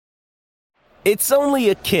It's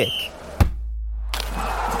only a kick,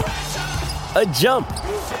 a jump,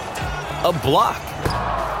 a block.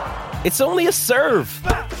 It's only a serve.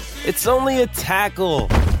 It's only a tackle,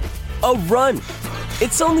 a run.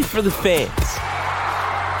 It's only for the fans.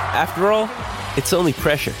 After all, it's only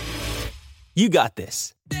pressure. You got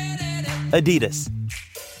this. Adidas.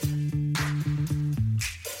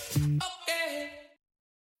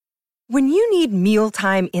 When you need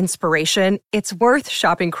mealtime inspiration, it's worth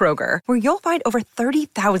shopping Kroger, where you'll find over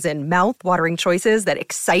 30,000 mouth-watering choices that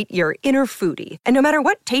excite your inner foodie. And no matter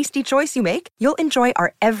what tasty choice you make, you'll enjoy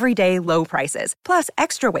our everyday low prices, plus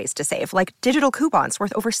extra ways to save, like digital coupons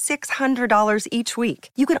worth over $600 each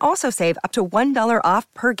week. You can also save up to $1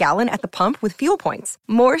 off per gallon at the pump with fuel points.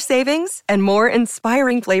 More savings and more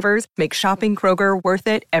inspiring flavors make shopping Kroger worth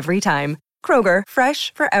it every time. Kroger,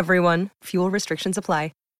 fresh for everyone. Fuel restrictions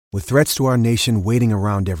apply. With threats to our nation waiting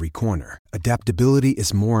around every corner, adaptability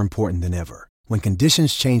is more important than ever. When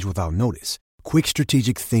conditions change without notice, quick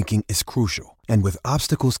strategic thinking is crucial. And with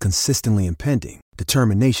obstacles consistently impending,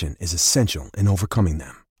 determination is essential in overcoming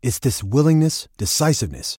them. It's this willingness,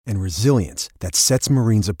 decisiveness, and resilience that sets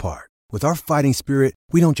Marines apart. With our fighting spirit,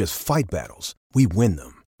 we don't just fight battles, we win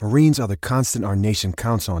them. Marines are the constant our nation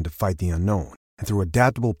counts on to fight the unknown. And through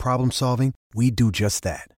adaptable problem solving, we do just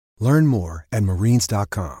that. Learn more at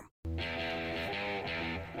marines.com.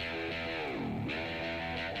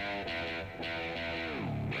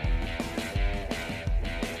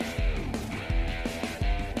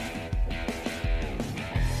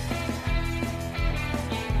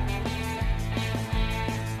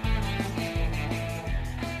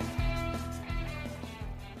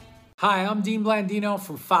 Hi, I'm Dean Blandino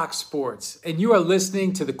from Fox Sports, and you are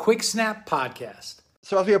listening to the Quick Snap Podcast.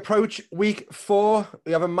 So as we approach week 4,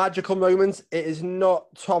 we have a magical moment. It is not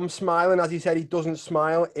Tom smiling. As he said, he doesn't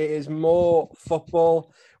smile. It is more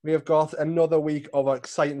football. We have got another week of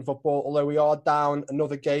exciting football, although we are down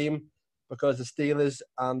another game because the Steelers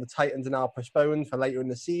and the Titans are now postponed for later in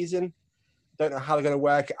the season. Don't know how they're going to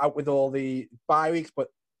work out with all the bye weeks, but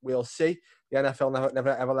we'll see. The NFL never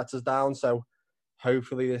ever lets us down. So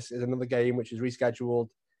hopefully this is another game which is rescheduled,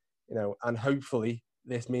 and hopefully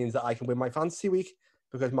this means that I can win my fantasy week,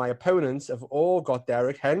 because my opponents have all got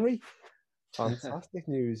Derrick Henry. Fantastic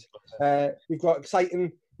news. We've got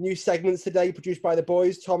exciting new segments today produced by the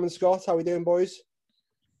boys, Tom and Scott. How are we doing, boys?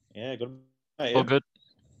 Yeah, good. All good.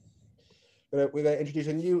 We're going to introduce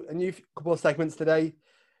a new couple of segments today.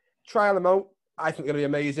 Trial them out. I think they're going to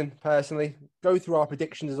be amazing, personally. Go through our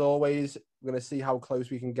predictions as always. We're going to see how close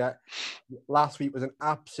we can get. Last week was an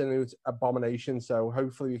absolute abomination, so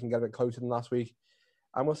hopefully we can get a bit closer than last week.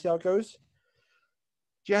 And we'll see how it goes.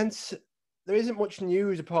 Gents, there isn't much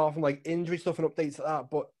news apart from like injury stuff and updates like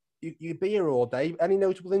that, but you'd be here all day. Any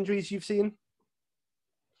notable injuries you've seen?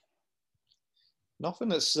 Nothing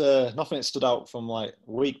that stood out from like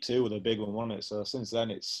week 2 with a big one, wasn't it? So since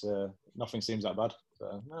then, it's nothing seems that bad.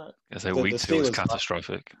 So, I say week 2 was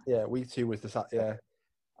catastrophic. Yeah, week 2 was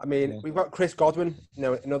I mean, we've got Chris Godwin,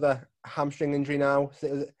 another hamstring injury now. Was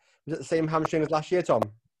it the same hamstring as last year, Tom?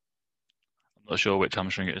 I'm not sure which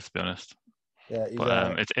hamstring it is, to be honest. Yeah,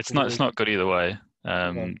 but it's not good either way.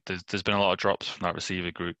 There's been a lot of drops from that receiver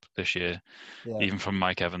group this year, even from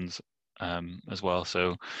Mike Evans as well.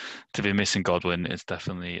 So to be missing Godwin is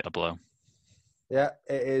definitely a blow. Yeah,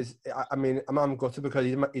 it is. I mean, I'm gutted because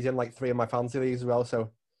he's in like 3 of my fantasy leagues as well.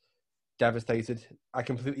 So devastated. I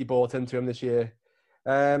completely bought into him this year.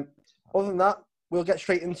 Other than that, we'll get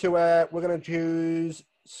straight into we're going to choose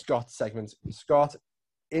Scott's segment. Scott,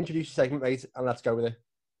 introduce your segment, mate, and let's go with it.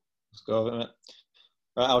 Let's go with it.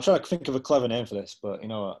 Right, I'll try to think of a clever name for this, but you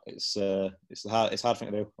know what? It's a hard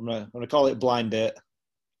thing to do. I'm gonna call it blind date.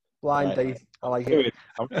 Blind date. I like it.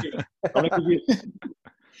 I'm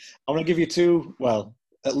gonna give you 2. Well,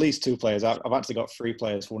 at least 2 players. I've actually got 3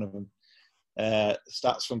 players for one of them.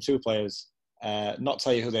 Stats from 2 players. Not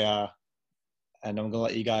tell you who they are, and I'm gonna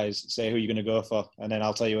let you guys say who you're gonna go for, and then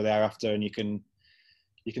I'll tell you who they are after, and you can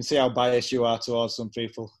see how biased you are towards some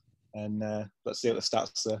people. And let's see what the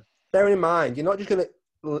stats say. Bearing in mind, you're not just going to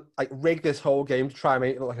rig this whole game to try and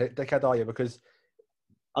make it look like a dickhead, are you? Because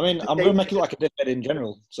I mean, I'm going to make it look like a dickhead in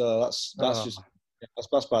general. So that's by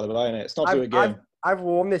the way, innit? It's not doing a game. I've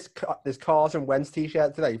worn this Carson Wentz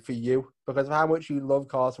t-shirt today for you because of how much you love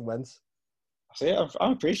Carson Wentz. See,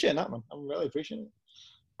 I'm appreciating that, man. I'm really appreciating it.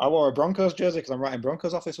 I wore a Broncos jersey because I'm writing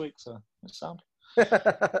Broncos off this week, so it's sound. I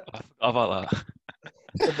forgot about that.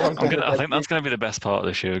 I think that's going to be the best part of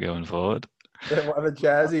the show going forward. Whatever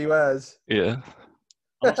jersey he wears. Yeah.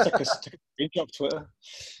 I'll take a screenshot of Twitter.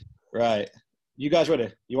 Right. You guys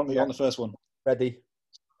ready? You want me on the first one? Ready.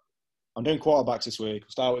 I'm doing quarterbacks this week. We'll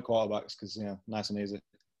start with quarterbacks because, nice and easy.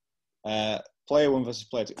 Player 1 versus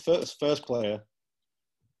player 2. First player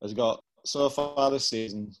has got, so far this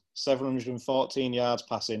season, 714 yards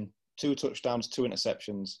passing, 2 touchdowns, 2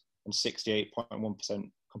 interceptions, and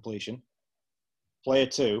 68.1% completion. Player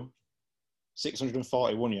 2,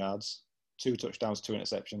 641 yards, 2 touchdowns, 2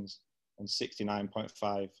 interceptions, and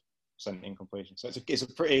 69.5% incompletion. So it's a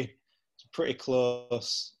pretty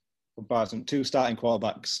close comparison. 2 starting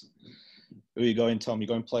quarterbacks. Who are you going, Tom? You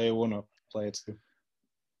going player 1 or player 2?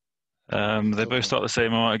 They both start the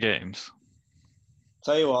same amount of games.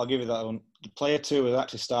 Tell you what, I'll give you that one. Player 2 has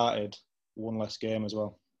actually started 1 less game as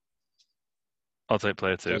well. I'll take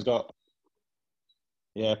player 2. So he's got,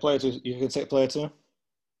 player 2. You can take player 2.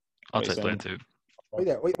 I'll take player 2. Wait.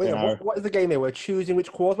 What is the game here? We're choosing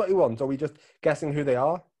which quarterback we want, or are we just guessing who they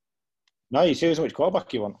are? No, you're choosing which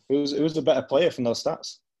quarterback you want. Who's the better player from those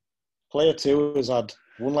stats? Player 2 has had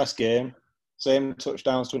 1 less game, same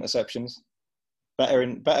touchdowns to interceptions,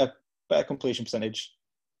 better completion percentage,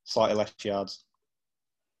 slightly less yards.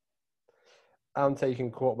 I'm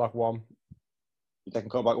taking quarterback 1. You're taking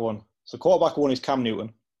quarterback 1. So quarterback 1 is Cam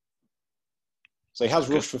Newton. So he has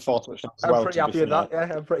rushed for 4 touchdowns as well. I'm pretty happy with that.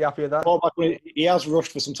 Yeah, I'm pretty happy with that. Quarterback 1, he has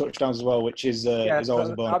rushed for some touchdowns as well, which is always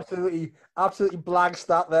a bonus. Absolutely blag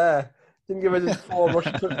stat there. Didn't give us his 4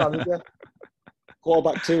 rushing touchdowns, did you?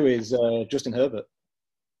 Quarterback 2 is Justin Herbert.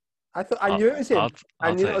 I knew it was him.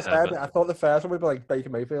 I knew it was Herbert. I thought the first one would be like Baker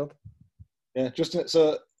Mayfield. Yeah, Justin.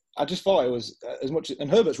 So I just thought it was as much. And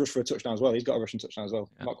Herbert's rushed for a touchdown as well. He's got a rushing touchdown as well.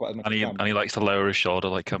 Yeah. Not quite as much. And he likes to lower his shoulder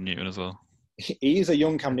like Cam Newton as well. He's a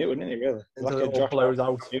young Cam Newton, isn't he? Really? Like a blows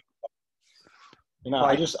out.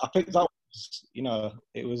 I picked that.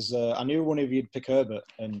 It was. I knew one of you'd pick Herbert,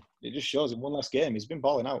 and it just shows in 1 last game he's been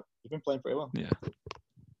balling out. He's been playing pretty well. Yeah,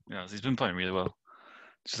 he's been playing really well.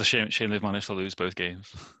 It's just a shame they've managed to lose both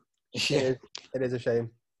games. Yeah, it is a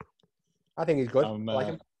shame. I think he's good. I like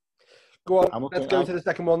him. Go on, let's go to the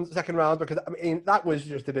second round, because I mean that was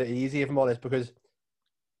just a bit easy, if I'm honest, because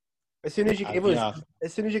as soon as you gave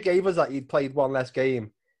us that you'd played 1 less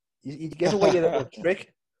game, you give away your little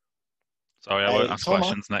trick. Sorry, I won't ask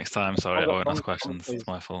questions next time. Sorry, I won't ask questions. It's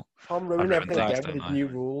my fault. Tom ruined everything again with his new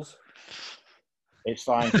rules. It's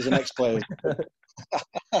fine, because the next player...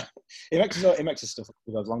 He makes his stuff up.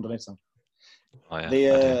 He's long done it, Tom. Oh,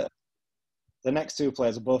 yeah, the next 2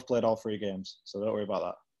 players have both played all 3 games, so don't worry about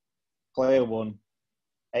that. Player 1,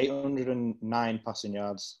 809 passing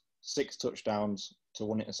yards, 6 touchdowns to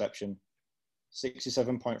 1 interception,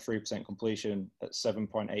 67.3% completion at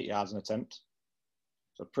 7.8 yards an attempt.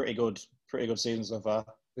 So pretty good season so far.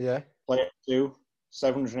 Yeah. Player 2,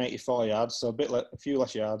 784 yards, so a few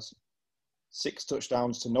less yards, 6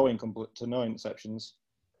 touchdowns to no interceptions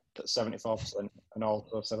at 74%, and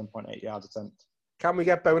also 7.8 yards attempt. Can we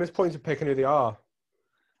get bonus points for picking who they are?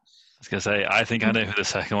 I was going to say, I think I know who the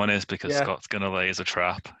second one is, because Scott's going to lay as a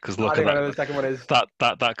trap. Because look at that. I know who the second one is.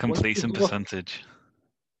 That completion percentage.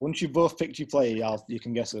 Once you both picked your player, you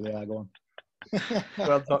can guess who they are. Go on.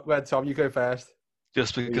 Well, Tom, you go first.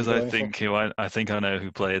 Just because I think I know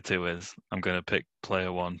who player 2 is, I'm going to pick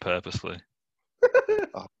player 1 purposely.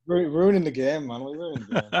 Ruining the game, man. We're ruining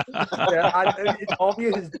the game. It's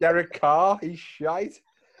obvious it's Derek Carr. He's shite.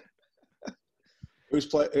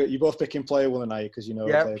 You both picking player 1 and I, because you know.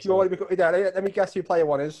 Yeah, purely because. Let me guess who player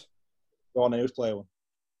 1 is. Go on, who's player 1?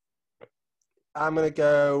 I'm gonna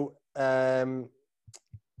go.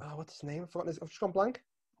 What's his name? I've just gone blank.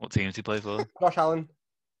 What team does he play for? Josh Allen.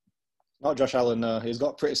 Not Josh Allen. No, he's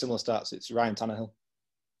got pretty similar stats. It's Ryan Tannehill.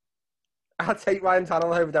 I'd take Ryan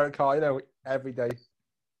Tannehill over Derek Carr. Every day.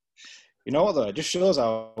 You know what though? It just shows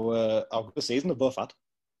how good a season they've both had.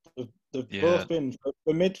 They've both been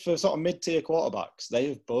for sort of mid-tier quarterbacks.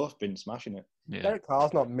 They've both been smashing it. Yeah. Derek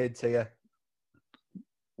Carr's not mid-tier.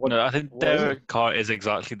 No, I think Derek Carr is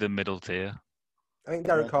exactly the middle tier. I think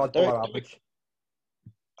Derek Carr's below average.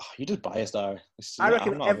 You're just biased, Ari. I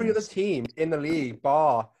reckon every other team in the league,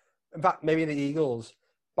 in fact, maybe the Eagles,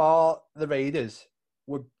 bar the Raiders,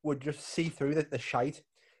 would just see through the shite.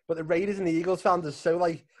 But the Raiders and the Eagles fans are so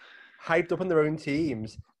hyped up on their own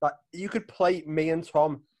teams that you could play me and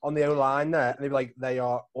Tom on the O-line there, and they'd be like, they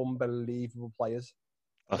are unbelievable players.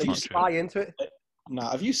 That's not true. Buy into it. No,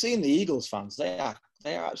 have you seen the Eagles fans? They are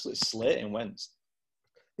absolutely slating Wentz.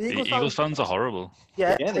 The Eagles fans are horrible.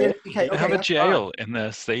 Yeah, they have a jail in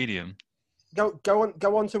their stadium. Go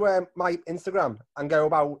on to my Instagram and go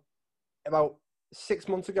about 6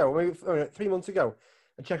 months ago, maybe 3 months ago,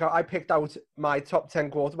 and check out. I picked out my top 10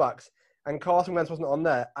 quarterbacks, and Carson Wentz wasn't on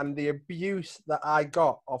there. And the abuse that I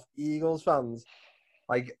got off Eagles fans,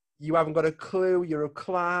 like, you haven't got a clue, you're a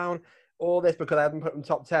clown. All this because I haven't put them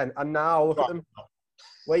top 10. And now look at them.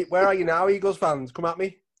 Wait, where are you now, Eagles fans? Come at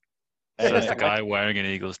me. So there's the guy wearing an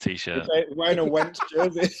Eagles t-shirt. Wearing a Wentz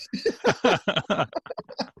jersey.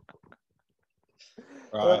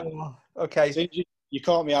 Right. Okay. So you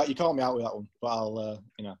caught me out. You caught me out with that one, but I'll,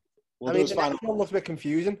 we'll do the next one looks a bit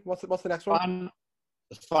confusing. What's the next one?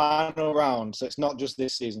 The final round. So it's not just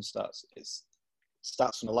this season stats. It's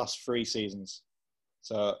stats from the last 3 seasons.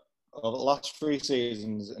 So over the last 3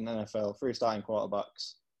 seasons in the NFL, 3 starting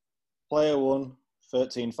quarterbacks. Player 1,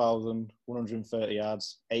 13,130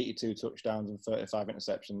 yards, 82 touchdowns and 35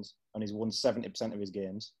 interceptions, and he's won 70% of his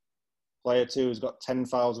games. Player 2 has got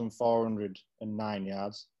 10,409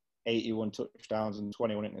 yards, 81 touchdowns and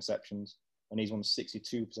 21 interceptions, and he's won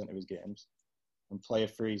 62% of his games. And player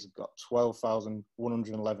 3's got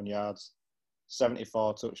 12,111 yards,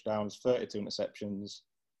 74 touchdowns, 32 interceptions,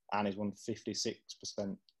 and he's won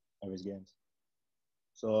 56% of his games.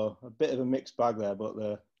 So a bit of a mixed bag there, but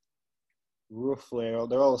they're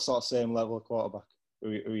all the sort of same level of quarterback. Who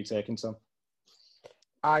are you taking, Tom?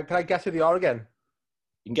 Can I guess who they are again?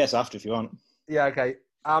 You can guess after if you want. Yeah, okay.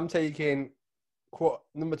 I'm taking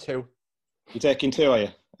number 2. You're taking 2, are you?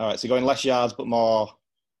 All right, so you're going less yards, but more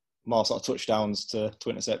sort of touchdowns to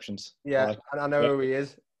interceptions. Yeah, and I know who he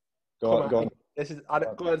is. Go on. Go on,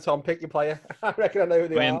 Tom. Pick your player. I reckon I know who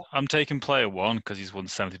they are. I'm taking player 1 because he's won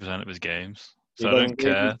 70% of his games. So I don't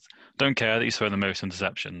care. Don't care that he's thrown the most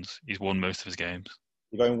interceptions. He's won most of his games.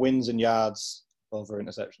 You're going wins and yards over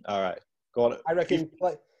interception. All right, go on. I reckon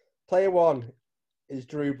player 1 is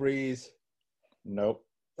Drew Brees. Nope.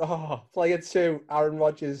 Oh, player 2, Aaron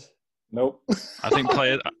Rodgers. Nope. I think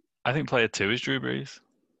player 2 is Drew Brees.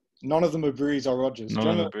 None of them are Brees or Rodgers. None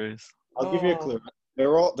of them are Brees. I'll give you a clue.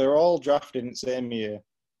 They're all drafted in the same year,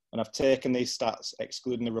 and I've taken these stats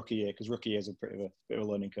excluding the rookie year because rookie year is a bit of a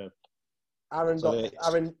learning curve.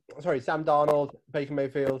 Sam Darnold, Baker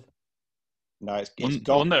Mayfield. No, it's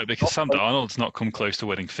well, no, because Sam Darnold's not come close to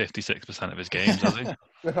winning 56% of his games, has he?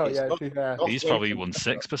 Oh, yeah, to be fair. He's probably won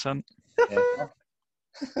 6%. Yeah.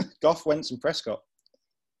 Goff, Wentz, and Prescott.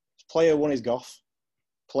 Player 1 is Goff.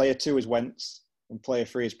 Player 2 is Wentz. And player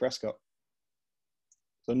 3 is Prescott.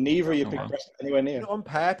 So neither of you picked Prescott anywhere near. Did it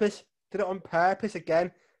on purpose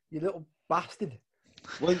again, you little bastard.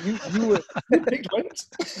 Well, you picked Wentz.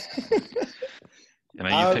 You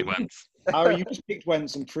picked Wentz. You just picked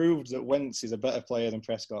Wentz and proved that Wentz is a better player than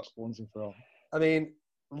Prescott once and for all. I mean,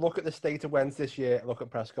 look at the state of Wentz this year. Look at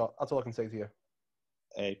Prescott. That's all I can say to you.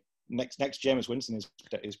 Hey, next Jameis Winston is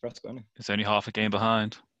Prescott, isn't he? It's only half a game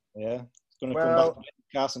behind. Yeah, it's going to come back to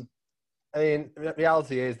Carson. I mean, the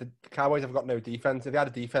reality is the Cowboys have got no defense. If they had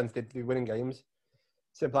a defense, they'd be winning games.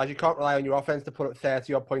 Simple as you can't rely on your offense to put up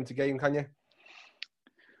 30-odd points a game, can you?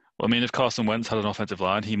 Well, I mean, if Carson Wentz had an offensive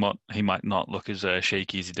line, he might not look as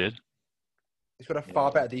shaky as he did. He's got a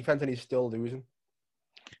far better defense and he's still losing.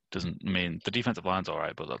 The defensive line's all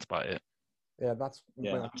right, but that's about it. Yeah, I'm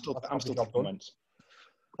still taking Wentz.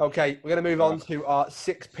 Okay, we're going to move on to our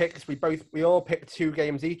 6 picks. We all picked 2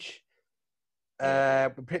 games each.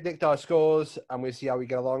 We predict our scores and we'll see how we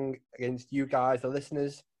get along against you guys, the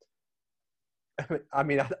listeners. I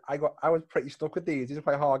mean, I was pretty stuck with these. These are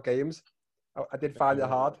quite hard games. I did find it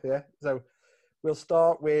hard, yeah. So we'll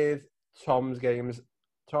start with Tom's games.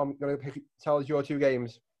 Tom, you're going to tell us your 2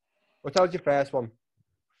 games. Or tell us your first one.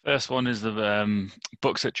 First one is the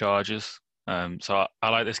Bucks at Chargers. So I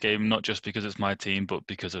like this game not just because it's my team, but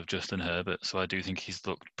because of Justin Herbert. So I do think he's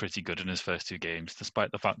looked pretty good in his first 2 games,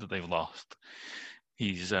 despite the fact that they've lost.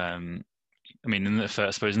 He's, in this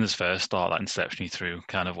first start, that interception he threw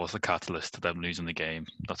kind of was the catalyst to them losing the game.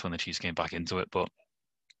 That's when the Chiefs came back into it. But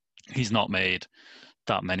he's not made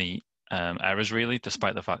that many errors, really,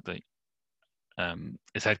 despite the fact that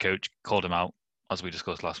his head coach called him out, as we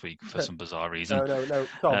discussed last week, for some bizarre reason. No.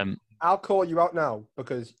 Tom, I'll call you out now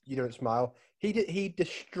because you don't smile. He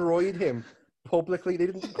destroyed him publicly. They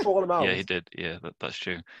didn't call him out. Yeah, he did. Yeah, that's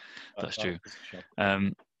true. That's true.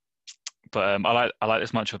 But I like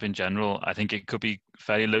this matchup in general. I think it could be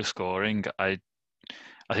fairly low scoring. I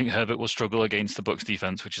think Herbert will struggle against the Bucs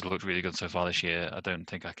defense, which has looked really good so far this year. I don't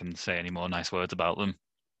think I can say any more nice words about them.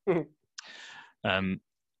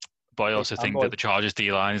 But I also think that the Chargers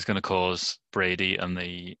D-line is going to cause Brady and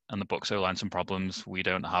the Bucs O-line some problems. We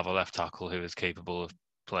don't have a left tackle who is capable of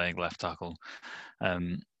playing left tackle,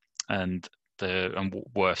 and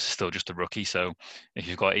Wirfs is still just a rookie. So if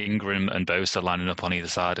you've got Ingram and Bosa lining up on either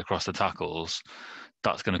side across the tackles,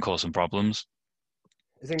 that's going to cause some problems.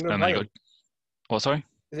 Is Ingram playing? What? Sorry?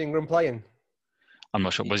 Is Ingram playing? I'm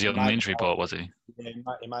not sure. Was he on the injury report? Was he? Yeah,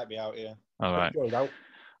 he might be out. Yeah. All right.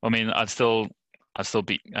 I mean, I'd still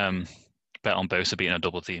beat bet on Bosa beating a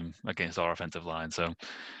double team against our offensive line. So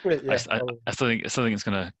Yeah, I still think it's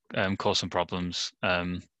going to cause some problems.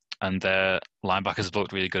 And their linebackers have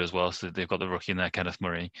looked really good as well. So they've got the rookie in there, Kenneth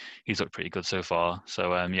Murray. He's looked pretty good so far.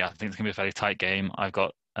 So I think it's going to be a very tight game. I've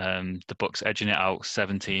got the Bucks edging it out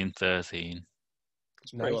 17-13.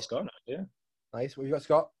 It's pretty well scored, yeah. Nice. What have you got,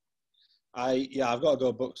 Scott? I've got to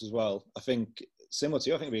go Bucks as well. I think similar to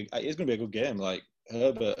you. I think it's going to be a good game. Like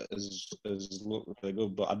Herbert has looked really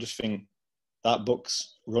good, but I just think that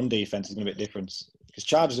Bucks run defense is going to be a bit different because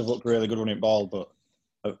Chargers have looked really good running ball, but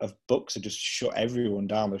Bucks have just shut everyone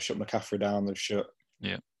down. They've shut McCaffrey down. They've shut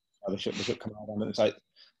They shut Kamara down. It's like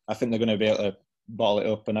I think they're going to be able to bottle it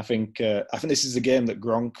up, and I think this is a game that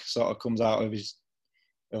Gronk sort of comes out of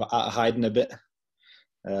hiding a bit.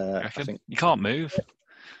 I think you can't move.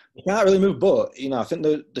 You can't really move, but I think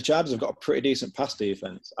the Chargers have got a pretty decent pass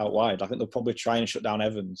defense out wide. I think they'll probably try and shut down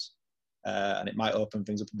Evans, and it might open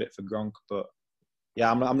things up a bit for Gronk. But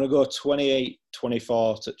yeah, I'm going to go 28-24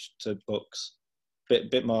 to Bucks.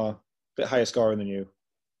 Bit higher scoring than you.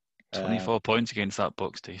 24 points against that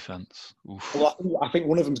Bucks defense. Oof. Well, I think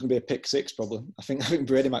one of them's going to be a pick six, probably. I think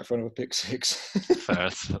Brady might throw another pick six. Fair,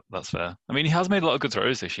 that's fair. I mean, he has made a lot of good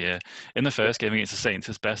throws this year. In the first game against the Saints,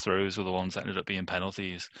 his best throws were the ones that ended up being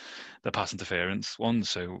penalties, the pass interference ones.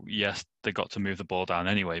 So yes, they got to move the ball down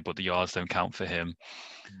anyway, but the yards don't count for him.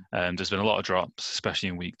 There's been a lot of drops, especially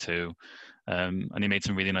in week 2. And he made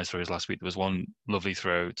some really nice throws last week. There was one lovely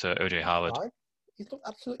throw to OJ Howard. He's looked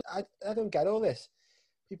absolutely. I don't get all this.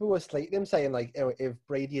 People were slating him, saying like, if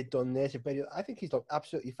Brady had done this, I think he's looked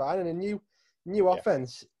absolutely fine. And a new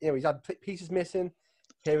offense, he's had pieces missing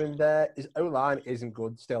here and there. His O-line isn't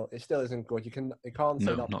good still. It still isn't good. You can't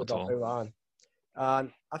say that's the O-line.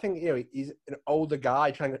 And I think he's an older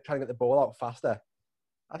guy trying to get the ball out faster.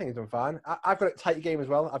 I think he's done fine. I've got a tight game as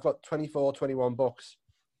well. I've got 24-21 Bucks.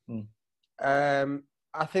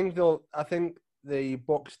 I think the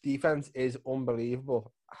Bucks defense is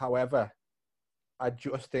unbelievable. However, I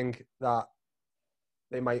just think that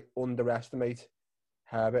they might underestimate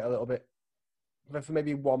Herbert a little bit for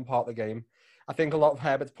maybe one part of the game. I think a lot of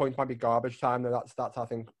Herbert's points might be garbage time. That's I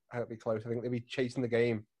think it'll be close. I think they'll be chasing the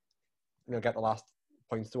game. Get the last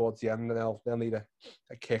points towards the end, and they'll need a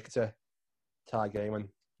kick to tie a game, and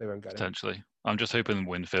they won't get it. Potentially. I'm just hoping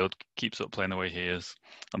Winfield keeps up playing the way he is.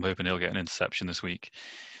 I'm hoping he'll get an interception this week.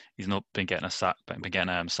 He's not been getting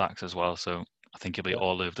sacks as well, so I think he'll be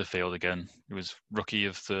all over the field again. He was Rookie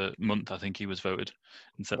of the Month, I think he was voted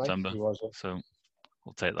in September. Nice, he was, so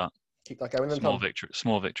we'll take that. Keep that going.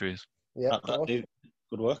 Small victories. Yeah, good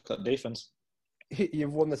work, that defense.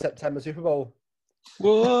 You've won the September Super Bowl.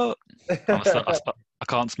 What? I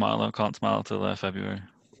can't smile. I can't smile till February.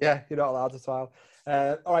 Yeah, you're not allowed to smile.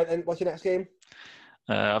 All right, then what's your next game?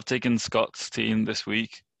 I've taken Scott's team this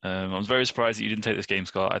week. I was very surprised that you didn't take this game,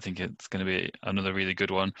 Scott. I think it's going to be another really good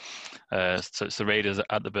one. So it's the Raiders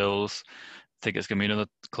at the Bills. I think it's going to be another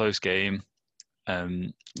close game.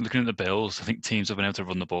 Looking at the Bills, I think teams have been able to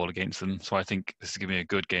run the ball against them. So I think this is going to be a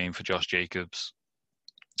good game for Josh Jacobs.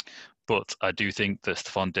 But I do think that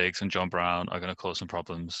Stephon Diggs and John Brown are going to cause some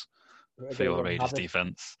problems for your Raiders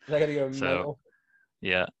defense. They're going to go mental.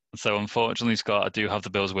 Yeah. So unfortunately, Scott, I do have the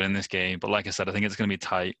Bills winning this game. But like I said, I think it's going to be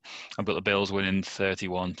tight. I've got the Bills winning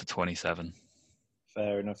 31-27.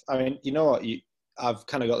 Fair enough. I mean, you know what? I've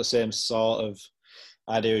kind of got the same sort of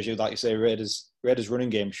idea as you. Like you say, Raiders running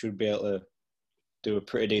game should be able to do a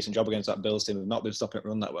pretty decent job against that Bills team. They've not been stopping it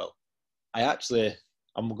run that well.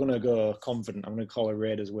 I'm going to go confident. I'm going to call a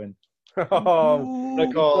Raiders win. Oh,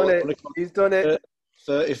 he's done it.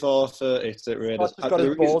 34-30 to Raiders. He's got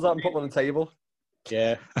his balls out and put them on the table.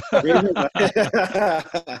 Yeah. You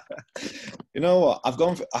know what?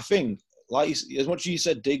 I think, like as much as you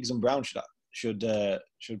said, Diggs and Brown should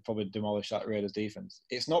probably demolish that Raiders defense.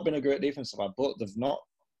 It's not been a great defense so far, but they've not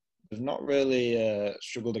really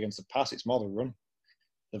struggled against the pass. It's more the run.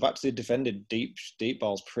 They've actually defended deep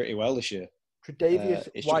balls pretty well this year.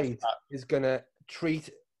 Tre'Davious White is going to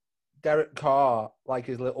treat Derek Carr like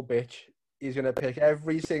his little bitch. He's going to pick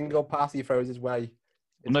every single pass he throws his way.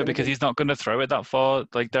 No, because he's not going to throw it that far.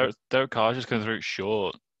 Like Derek Carr's just going to throw it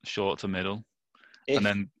short to middle, and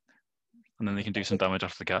then they can do some damage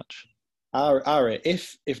after the catch. Ari,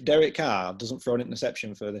 if Derek Carr doesn't throw an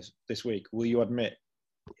interception for this week, will you admit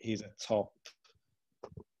he's a top?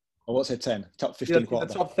 Or what's it? Top 15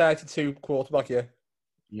 quarterback. Top 32 quarterback, yeah.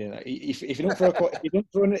 Yeah, if he don't throw,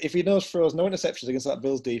 if he throws no interceptions against that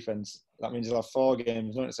Bills defense, that means he'll have 4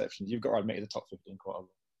 games no interceptions. You've got to admit he's a top 15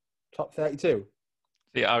 quarterback. Top 32.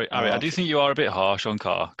 Yeah, Ari, I do think you are a bit harsh on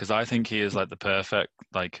Carr because I think he is like the perfect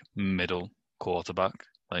middle quarterback.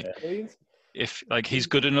 If he's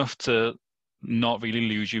good enough to not really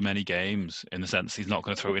lose you many games in the sense he's not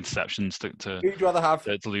going to throw interceptions Who'd you rather have?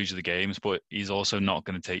 to lose you the games, but he's also not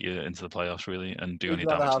going to take you into the playoffs really and do any Who'd you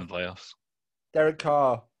rather damage in have? the playoffs. Derek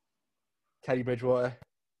Carr, Teddy Bridgewater.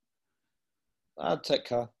 I'd take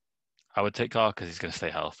Carr. I would take Carr because he's going to stay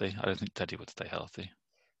healthy. I don't think Teddy would stay healthy.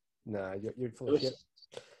 Nah, you're full of shit.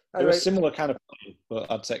 They're a similar kind of play,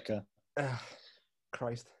 but I'd take Carr.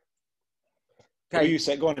 Christ. Okay. Who you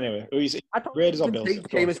say? Go on anyway. Who you say? Raiders or Bills? Take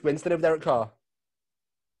Jameis Winston over Derek Carr.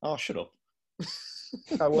 Oh, shut up.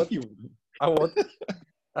 I would. I would.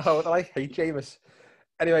 I hate Jameis.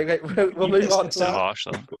 Anyway, we'll move on. So harsh,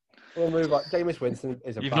 though. We'll move on. Jameis Winston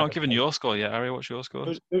is a You've not given your score yet, Harry. What's your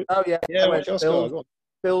score? Oh, yeah. Yeah, what's your score?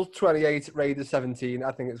 Bills 28, Raiders 17.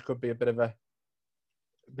 I think it could be a bit of a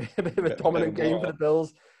dominant game for the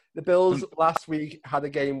Bills. The Bills last week had a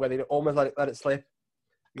game where they almost let it slip.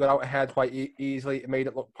 You got out ahead quite easily. It made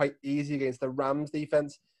it look quite easy against the Rams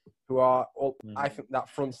defense, who are I think that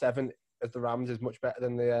front seven as the Rams is much better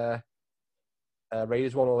than the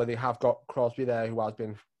Raiders one, although they have got Crosby there, who has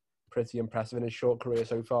been pretty impressive in his short career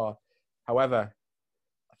so far. However,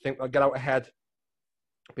 I think they'll get out ahead,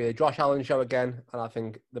 be a Josh Allen show again, and I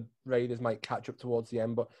think the Raiders might catch up towards the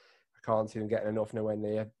end, but I can't see them getting enough nowhere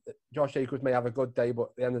near. Josh Jacobs may have a good day, but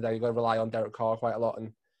at the end of the day, you've got to rely on Derek Carr quite a lot,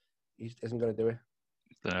 and he isn't going to do it.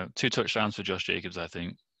 2 touchdowns for Josh Jacobs, I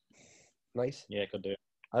think. Nice. Yeah, could do it.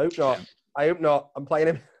 I hope not. I hope not. I'm playing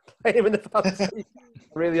him in the fantasy. I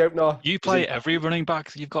really hope not. You play every running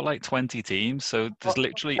back. You've got like 20 teams, so there's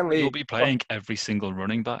literally you'll be playing every single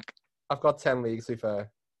running back. I've got 10 leagues, to be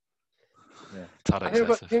fair. Yeah, I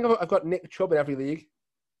think I've got Nick Chubb in every league.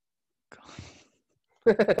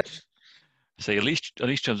 So at least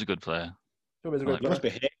Chubb's a good player. Chubb is a good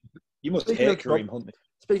player. You must hate Kareem Hunt.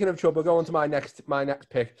 Speaking of Chubb, we'll go on to my next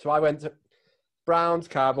pick. So I went to Browns,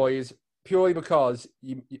 Cowboys, purely because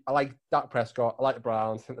I like Dak Prescott. I like the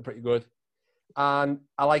Browns. I think they're pretty good. And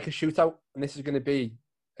I like a shootout. And this is going to be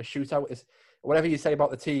a shootout. Whatever you say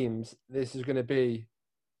about the teams, this is going to be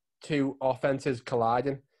 2 offenses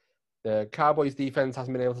colliding. The Cowboys defense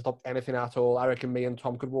hasn't been able to stop anything at all. I reckon me and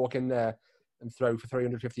Tom could walk in there and throw for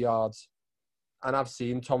 350 yards. And I've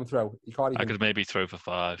seen Tom throw. I could maybe throw for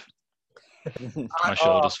 5. My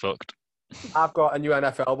shoulder's fucked. I've got a new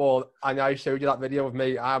NFL ball, and I showed you that video of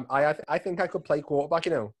me. I think I could play quarterback,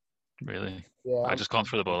 you know. Really? Yeah. I just can't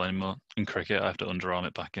throw the ball anymore. In cricket, I have to underarm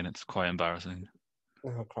it back in. It's quite embarrassing.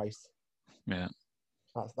 Oh, Christ. Yeah.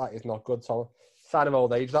 That is not good, Tom. Sign of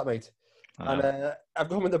old age, that, mate. And I've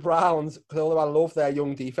gone with the Browns because although I love their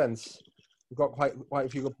young defense, we've got quite a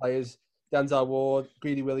few good players. Denzel Ward,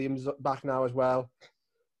 Greedy Williams back now as well.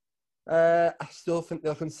 I still think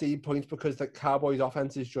they'll concede points because the Cowboys'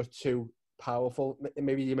 offense is just too powerful.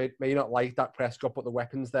 Maybe you may not like that Prescott, but the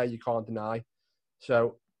weapons there you can't deny.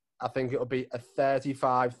 So I think it'll be a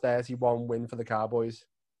 35-31 win for the Cowboys.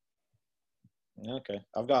 Okay,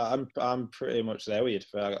 I'm pretty much there with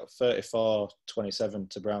you. I got 34-27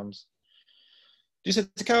 to Browns. Did you say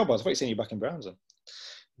to Cowboys? I thought you were saying you're backing Browns then.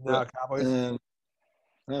 No, Cowboys.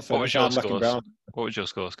 What was your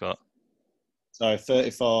score, Scott? Sorry,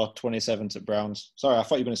 34-27 to Browns. Sorry, I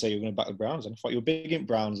thought you were going to say you were going to back the Browns. I thought you were big in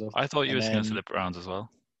Browns. Though. I thought you were going to say the Browns as well.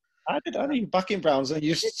 I know you were backing Browns, and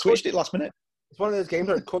you switched it last minute. It's one of those games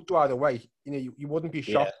where it could go either way. You know, you wouldn't be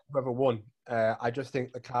shocked whoever won. I just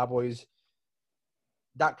think the Cowboys.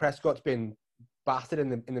 Dak Prescott's been battered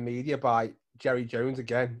in the media by Jerry Jones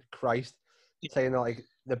again. Christ, saying that like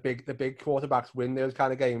the big quarterbacks win those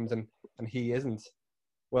kind of games, and he isn't.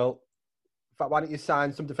 Well, in fact, why don't you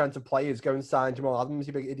sign some defensive players? Go and sign Jamal Adams,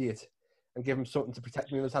 you big idiot, and give him something to protect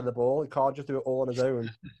the other side of the ball. He can't just do it all on his own.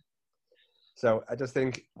 So I just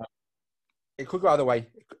think it could go either way.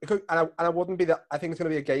 It could, and I wouldn't be that. I think it's going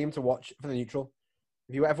to be a game to watch for the neutral.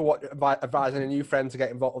 If you ever advising a new friend to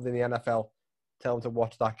get involved in the NFL, tell them to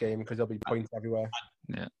watch that game because there'll be points everywhere.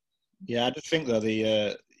 Yeah. I just think that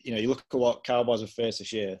you look at what Cowboys have faced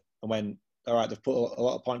this year, and when they've put a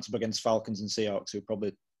lot of points up against Falcons and Seahawks, who are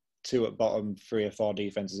probably 2 at bottom 3 or 4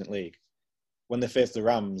 defenses in the league. When they faced the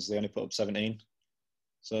Rams, they only put up 17.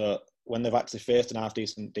 So when they've actually faced an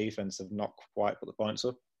half-decent defense, they've not quite put the points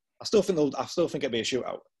up. I still think it'll be a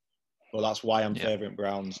shootout, but that's why I'm favouring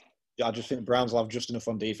Browns. I just think Browns will have just enough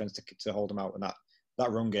on defense to hold them out, and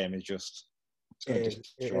that run game is just going to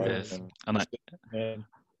destroy them.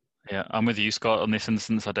 I'm with you, Scott, on this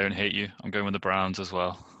instance. I don't hate you. I'm going with the Browns as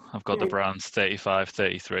well. I've got the Browns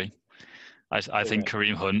 35-33. I think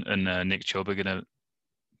Kareem Hunt and Nick Chubb are going to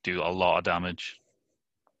do a lot of damage.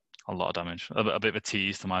 A lot of damage. A bit of a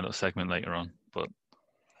tease to my little segment later on, but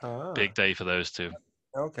big day for those 2.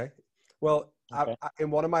 Okay. Well,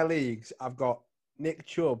 in one of my leagues, I've got Nick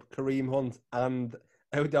Chubb, Kareem Hunt, and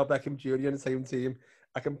Odell Beckham Jr. in the same team.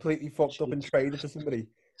 I completely fucked up and traded for somebody.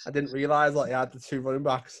 I didn't realise I had the 2 running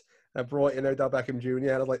backs. I brought in Odell Beckham Jr.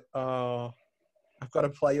 and I was like, oh, I've got to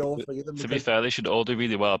play all 3 of them. To be fair, they should all do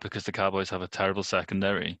really well because the Cowboys have a terrible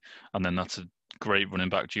secondary, and then that's a great running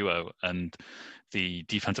back duo. And the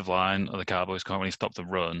defensive line of the Cowboys can't really stop the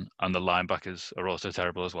run, and the linebackers are also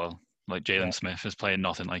terrible as well. Like Jalen Smith is playing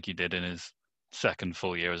nothing like he did in his second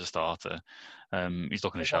full year as a starter. He's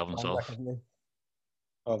looking to shelve himself.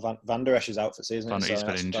 Van Der Esch is out for the season. Van Der Esch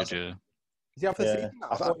been injured, yeah. Is he out for the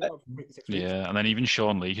season? Yeah, and then even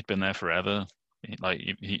Sean Lee had been there forever. I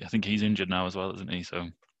think he's injured now as well, isn't he? So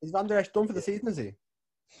is Van Der Esch done for the season? Is he?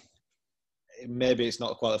 Maybe it's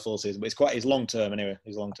not quite a full season, but he's long term anyway.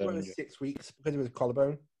 He's long term. 6 weeks because of his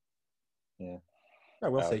collarbone. Yeah.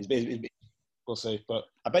 No, we'll see. We'll see. But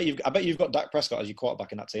I bet you've got Dak Prescott as your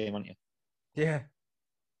quarterback in that team, haven't you? Yeah.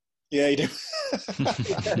 Yeah, you do.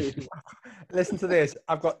 Listen to this.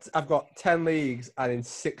 I've got 10 leagues, and in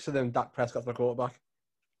 6 of them, Dak Prescott's my quarterback.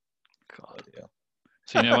 God, yeah.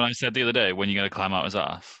 So when I said the other day, when you're going to climb out his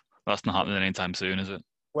ass, that's not happening anytime soon, is it?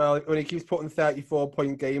 Well, when he keeps putting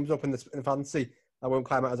 34-point games up in fantasy, I won't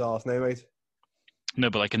climb out his arse now, mate. No,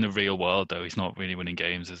 but like in the real world, though, he's not really winning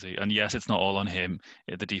games, is he? And yes, it's not all on him.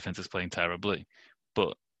 The defense is playing terribly.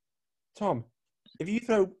 But Tom, if you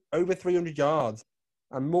throw over 300 yards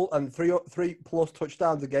and 3 plus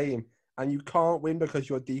touchdowns a game, and you can't win because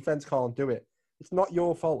your defense can't do it, it's not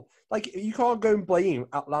your fault. Like, you can't go and blame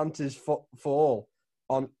Atlanta's fall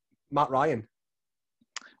on Matt Ryan.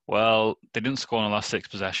 Well, they didn't score in the last 6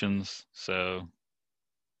 possessions, so...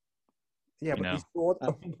 Yeah, but he scored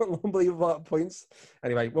unbelievable points.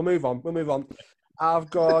 Anyway, we'll move on. I've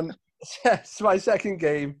gone my second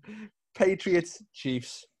game, Patriots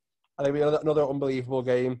Chiefs. I think we had another unbelievable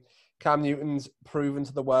game. Cam Newton's proven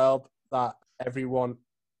to the world that everyone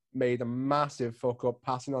made a massive fuck up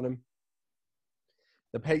passing on him.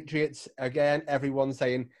 The Patriots, again, everyone's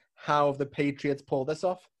saying, how have the Patriots pulled this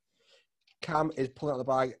off? Cam is pulling out the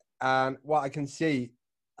bag. And what I can see,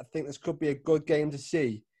 I think this could be a good game to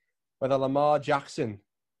see whether Lamar Jackson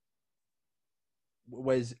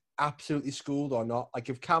was absolutely schooled or not. Like,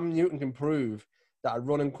 if Cam Newton can prove that a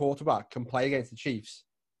running quarterback can play against the Chiefs,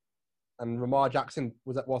 and Lamar Jackson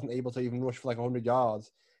wasn't able to even rush for like 100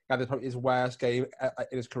 yards, that is probably his worst game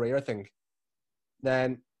in his career, I think,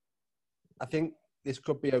 then I think this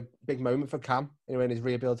could be a big moment for Cam, in his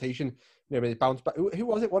rehabilitation, in his bounce back. Who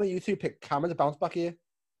was it? One of you two picked Cam as a bounce back here?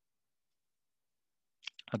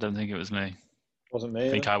 I don't think it was me. Wasn't me.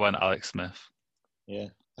 I think I went Alex Smith. Yeah,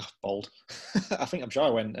 bold. I'm sure I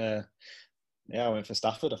went. I went for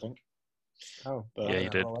Stafford, I think. Oh, but, yeah, you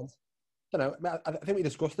did. I don't know. I think we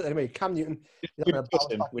discussed it anyway. Cam Newton is having a bounce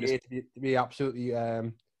back year to be absolutely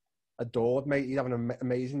adored, mate. He's having an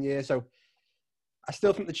amazing year. So I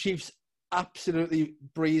still think the Chiefs absolutely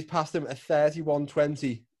breezed past him, a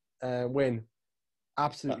 31-20 win.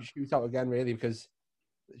 Absolute shootout again, really, because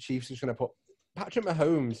the Chiefs are just going to put... Patrick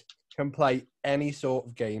Mahomes can play any sort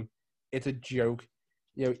of game. It's a joke.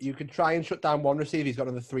 You could try and shut down one receiver. He's got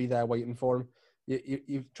another 3 there waiting for him.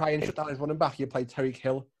 You try and shut down his running back. You play Tyreek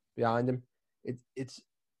Hill behind him. It's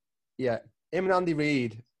him and Andy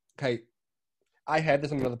Reid. Okay, I heard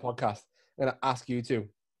this on another podcast. I'm going to ask you too.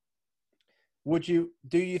 Do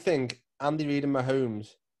you think Andy Reid and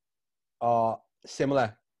Mahomes are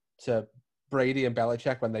similar to Brady and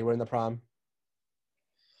Belichick when they were in the prime?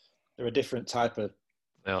 They're a different type of...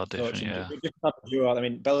 They are different, yeah. Different type of duo. I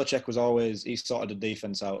mean, Belichick was always... He sorted the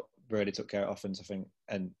defense out. Brady took care of offense, I think.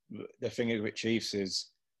 And the thing with Chiefs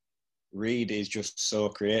is Reid is just so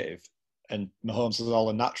creative. And Mahomes has all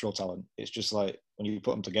the natural talent. It's just like, when you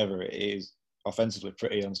put them together, it is offensively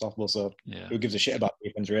pretty unstoppable. So who gives a shit about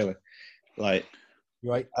defense, really? Like...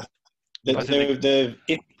 Right. Go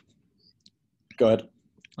ahead.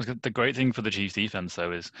 The great thing for the Chiefs defense,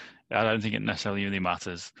 though, is I don't think it necessarily really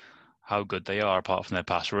matters how good they are apart from their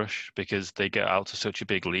pass rush, because they get out to such a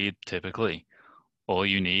big lead typically. All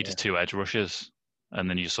you need is 2 edge rushes and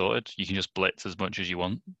then you're sorted. You can just blitz as much as you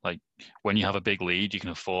want. Like, when you have a big lead, you can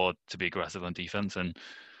afford to be aggressive on defense, and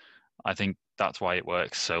I think that's why it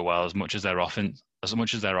works so well. As much as their offense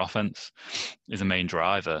is the main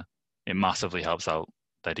driver, it massively helps out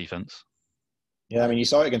their defense. Yeah, I mean, you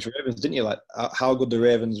saw it against Ravens, didn't you? Like, how good the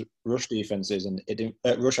Ravens' rush defense is, and it didn't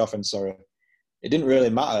rush offense. Sorry, it didn't really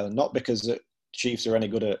matter. Not because the Chiefs are any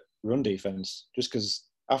good at run defense, just because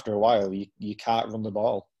after a while you can't run the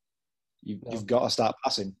ball. You've got to start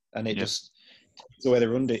passing, and it just takes away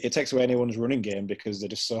it takes away anyone's running game because they're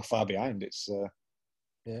just so far behind. It's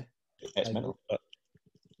mental.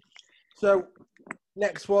 So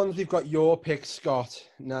Next ones, we've got your pick, Scott.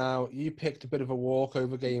 Now, you picked a bit of a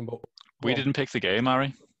walkover game, but... We didn't pick the game,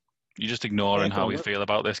 Harry. You're just ignoring how we feel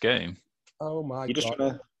about this game. Oh, my You're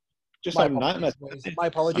God. just having nightmares. My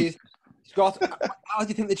apologies. Scott, how do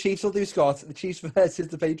you think the Chiefs will do, Scott? The Chiefs versus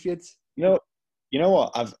the Patriots? You know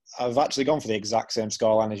what? I've actually gone for the exact same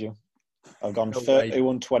scoreline as you. I've gone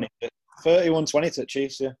 31-20. 31-20 to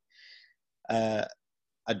Chiefs, yeah.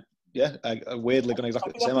 I'm weirdly gone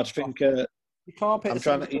exactly the same. I just think... you can't pick the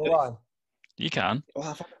scoreline. You can. Well,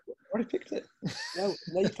 I've already picked it. No,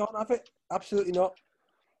 you can't have it. Absolutely not.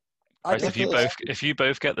 Right, if you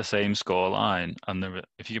both get the same score line and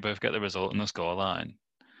if you both get the result and the score line,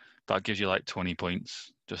 that gives you like 20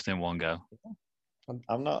 points just in one go.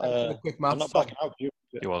 I'm not backing out.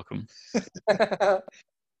 You're welcome.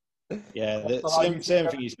 Yeah, the same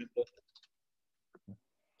thing you said.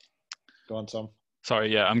 Go on, Tom.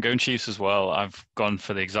 Sorry, yeah, I'm going Chiefs as well. I've gone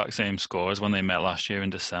for the exact same score as when they met last year in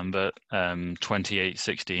December,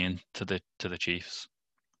 28-16 to the Chiefs.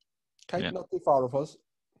 Okay, not too far off us.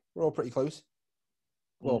 We're all pretty close.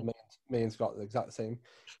 Well, me and Scott are the exact same.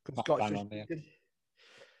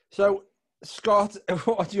 So, Scott,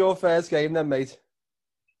 what's your first game then, mate?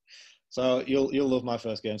 So you'll love my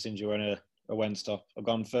first game since you're in a Wednesday. I've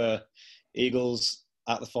gone for Eagles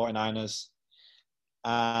at the 49ers,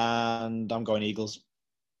 and I'm going Eagles.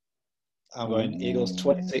 I'm going Eagles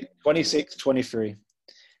 26-23.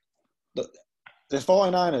 The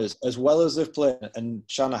 49ers, as well as they've played, and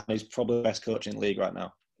Shanahan is probably the best coach in the league right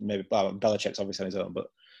now. Maybe Belichick's obviously on his own, but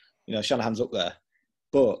Shanahan's up there.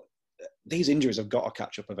 But these injuries have got to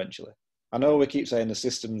catch up eventually. I know we keep saying the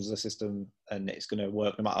system's the system and it's going to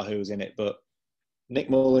work no matter who's in it, but Nick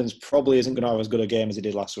Mullins probably isn't going to have as good a game as he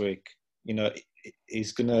did last week.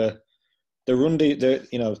 He's going to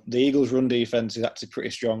the Eagles' run defense is actually pretty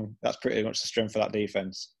strong. That's pretty much the strength of that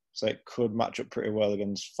defense. So it could match up pretty well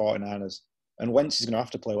against 49ers. And Wentz is going to have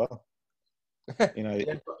to play well.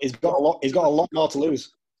 He's got a lot more to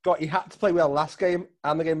lose. Scott, he had to play well last game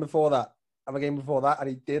and the game before that, and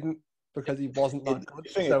he didn't because he wasn't that good.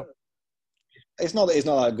 It's not that he's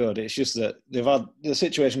not that good. It's just that they've had the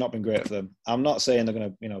situation not been great for them. I'm not saying they're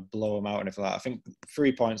going to blow them out or anything like that. I think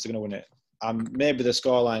 3 points they're going to win it. Maybe the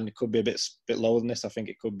scoreline could be a bit lower than this. I think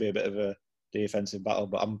it could be a bit of a defensive battle,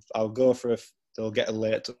 but I'll go for if they'll get a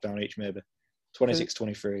late touchdown each, maybe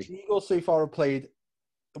 26-23. The Eagles so far have played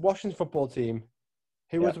the Washington football team.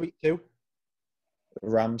 Who was week 2?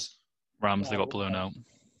 Rams. They got blown out.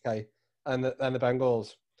 Okay, and the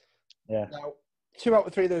Bengals. Yeah. Now, 2 out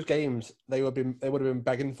of 3 of those games they would have been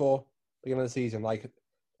begging for beginning of the season. Like,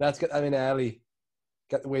 let's get them in early,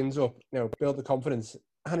 get the wins up, build the confidence.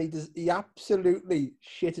 And he absolutely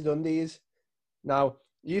shitted undies. Now,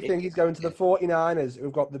 you think he's going to the 49ers,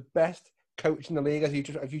 who've got the best coach in the league, as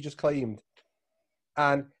you just claimed,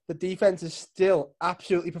 and the defense is still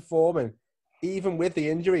absolutely performing, even with the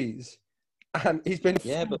injuries. And he's been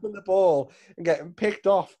flipping the ball and getting picked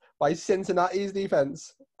off by Cincinnati's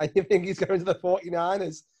defense. And you think he's going to the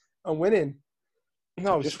 49ers and winning?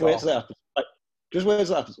 No, just wait till that happens. Just wait till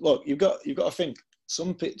that happens. Look, you've got to think.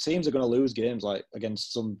 Some teams are going to lose games like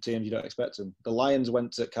against some teams you don't expect them. The Lions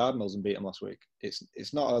went to Cardinals and beat them last week.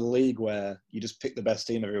 It's not a league where you just pick the best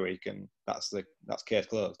team every week and that's case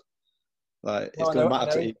closed. Like it's going to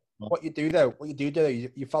matter to you. What you do though,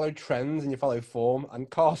 you follow trends and you follow form. And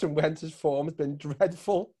Carson Wentz's form has been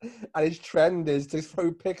dreadful, and his trend is to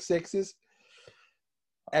throw pick sixes.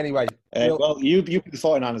 Anyway, you pick the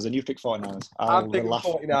 49ers and you pick 49ers. I'm picking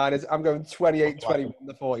 49ers. I'm going 28-21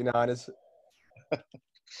 the 49ers.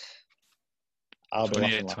 I'll be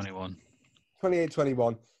 28-21.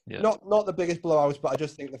 28-21. Yeah. Not the biggest blowouts, but I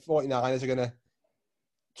just think the 49ers are going to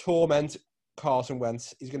torment Carson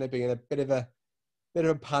Wentz. He's going to be in a bit of a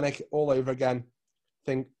panic all over again. I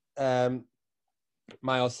think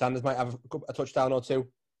Miles Sanders might have a touchdown or 2,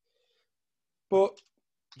 but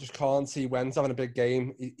just can't see Wentz having a big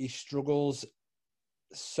game. He struggles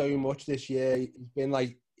so much this year. He's been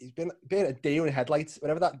a deer in headlights.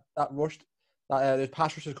 Whenever those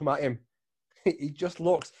pass rushers come at him, he just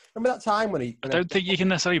looks. Remember that time when I don't think you can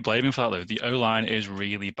necessarily blame him for that though. The O-line is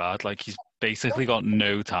really bad. Like he's basically got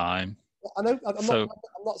no time. I know. I'm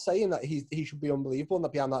not saying that he should be unbelievable and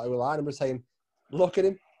not behind that O-line. I'm just saying, look at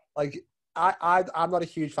him. Like I'm not a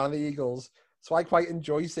huge fan of the Eagles, so I quite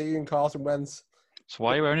enjoy seeing Carson Wentz. So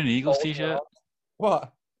why are you wearing an Eagles t-shirt?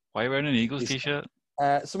 What? Why are you wearing an Eagles t-shirt?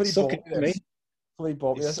 Somebody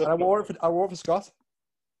bought me this. And I wore it for Scott.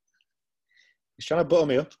 He's trying to butter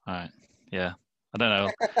me up. All right. Yeah. I don't know.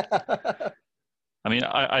 I mean,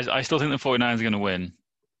 I still think the 49ers are going to win.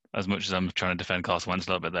 as much as I'm trying to defend Carson Wentz a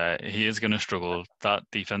little bit there, he is going to struggle. That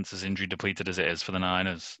defense is injury depleted as it is for the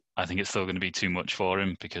Niners. I think it's still going to be too much for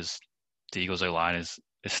him because the Eagles' O-line is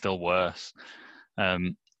still worse.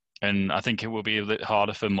 And I think it will be a bit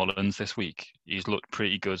harder for Mullins this week. He's looked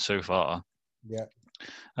pretty good so far. Yeah.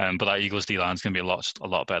 But that Eagles D-line is going to be a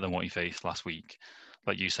lot better than what he faced last week.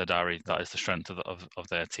 Like you said, Ari, that is the strength of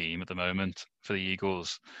their team at the moment for the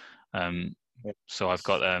Eagles. So I've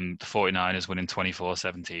got the 49ers winning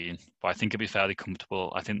 24-17, but I think it'll be fairly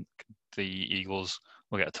comfortable. I think the Eagles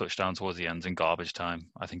will get a touchdown towards the end in garbage time.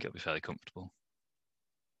 I think it'll be fairly comfortable.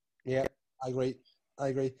 Yeah, I agree.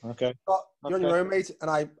 Okay. Scott, you're on your own, mate,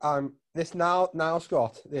 and this now,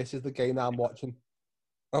 Scott. This is the game that I'm watching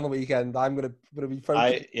on the weekend. I'm gonna be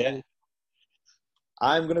focused.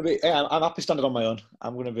 I'm gonna be. Yeah, I'm happy standing on my own.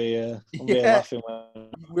 I'm gonna be laughing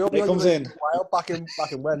when it comes in. Back in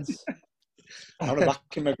Wentz. I'm gonna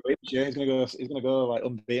back him every week. Yeah, he's gonna go like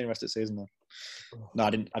unbeaten the rest of the season. Though. No, I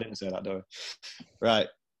didn't say that, though. Right.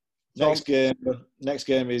 Next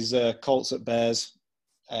game is Colts at Bears,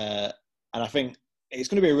 and I think it's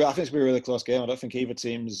going to be. I think it's going to be a really close game. I don't think either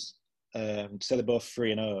team's. Say they're both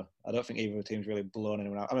 3-0. I don't think either team's really blown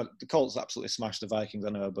anyone out. I mean, the Colts absolutely smashed the Vikings. I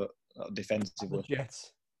know, but defensively. The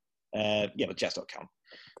Jets. Yeah, but Jets don't count.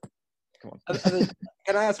 Come on.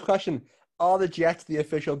 Can I ask a question? Are the Jets the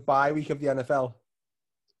official bye week of the NFL?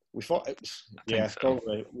 We thought,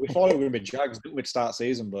 probably. We thought it would be Jags we'd start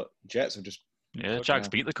season, but Jets have just. Yeah, Jags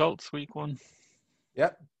beat the Colts week 1.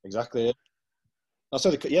 Yep, exactly. Yeah. Oh, so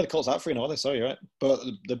the Colts are 3-0, they sorry, right? But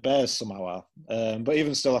the Bears somehow are. But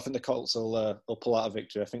even still, I think the Colts will pull out a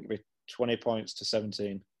victory. I think it'll be 20 points to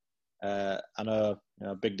 17. I know,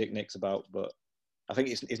 Big Dick Nick's about, but I think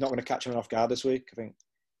he's not going to catch him off guard this week. I think,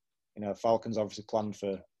 Falcons obviously planned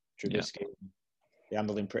for Trubisky. Yeah. They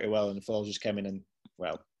handled him pretty well, and the Foles just came in and,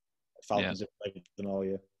 Falcons have played them all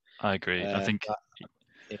year. I agree. I think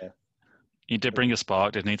he did bring a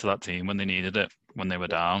spark, didn't he, to that team when they needed it, when they were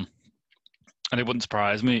down. And it wouldn't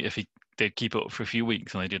surprise me if he did keep it up for a few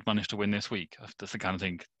weeks and they did manage to win this week. That's the kind of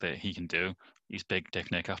thing that he can do. He's Big Dick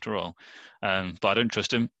Nick after all. But I don't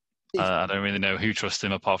trust him. I don't really know who trusts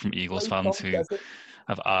him apart from Eagles fans who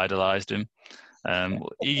have idolised him.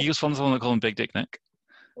 Eagles fans are the one that call him Big Dick Nick.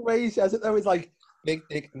 The way he says it, though, is like Big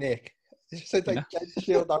Dick Nick. It's just like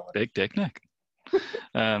Big Dick Nick.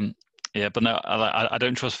 But no, I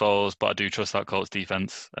don't trust Foles, but I do trust that Colts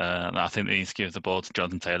defense. And I think they need to give the ball to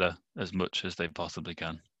Jonathan Taylor as much as they possibly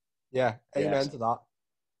can. Yeah, amen to that.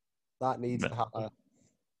 That needs to happen.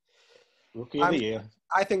 Rookie of the year.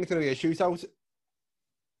 I think it's going to be a shootout.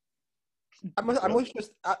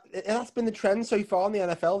 That's been the trend so far in the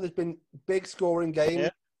NFL. There's been big scoring games.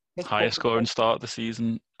 Yeah. Highest scoring start of the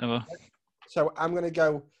season ever. So I'm going to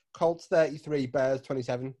go Colts 33, Bears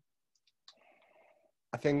 27.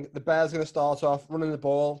 I think the Bears are going to start off running the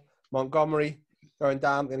ball. Montgomery going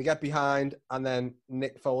down, going to get behind, and then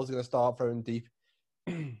Nick Foles is going to start throwing deep.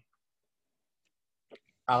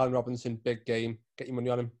 Allen Robinson, big game. Get your money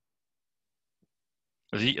on him.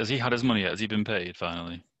 Has he had his money yet? Has he been paid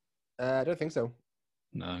finally? I don't think so.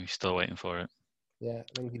 No, he's still waiting for it. Yeah,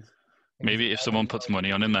 I think maybe if someone puts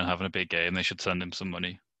money on him and having a big game, they should send him some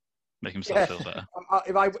money. Make himself feel better.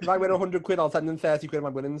 If I win 100 quid, I'll send him 30 quid of my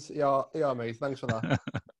winnings. Yeah, mate. Thanks for that.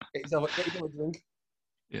 Get yourself a drink.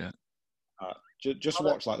 Yeah. Just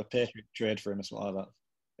watch like the Patriot trade for him or something like that.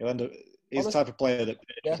 He'll end up. He's the type of player that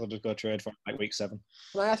will just go trade for like week 7.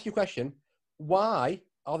 Can I ask you a question? Why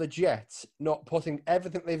are the Jets not putting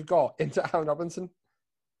everything they've got into Allen Robinson?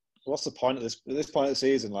 What's the point at this point of the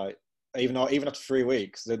season? Like, even after 3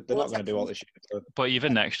 weeks, they're not going to do all this shit. But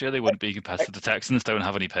even next year, they wouldn't be competitive. The Texans don't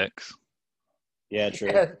have any picks. Yeah,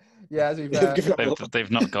 true. Yeah,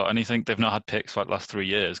 they've not got anything. They've not had picks for like the last 3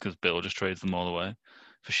 years because Bill just trades them all away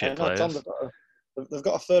for shit players. Tom, they've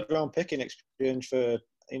got a 3rd round pick in exchange for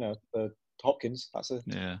for Hopkins. That's it.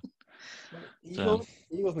 Yeah. Eagles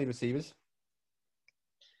need receivers.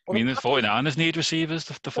 I mean, the 49ers need receivers.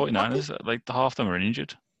 The 49ers, like half of them are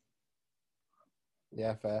injured.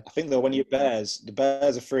 Yeah, fair. I think though, when the Bears are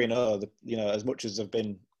 3-0, as much as they've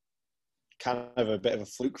been kind of a bit of a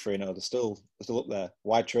fluke 3-0, they're still up there.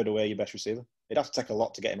 Why trade away your best receiver? It'd have to take a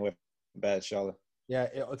lot to get him away from Bears, surely. Yeah,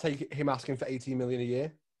 it'll take him asking for $18 million a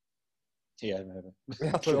year. Yeah, maybe.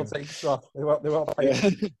 That's what it'll take. So they won't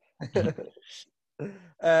pay.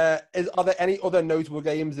 Are there any other notable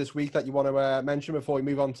games this week that you want to mention before we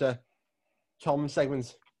move on to Tom's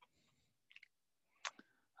segments?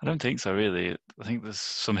 I don't think so, really. I think there's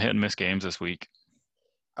some hit and miss games this week.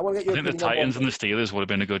 I think the Titans and the Steelers would have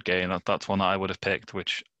been a good game. That's one that I would have picked.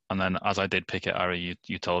 And then as I did pick it, Ari,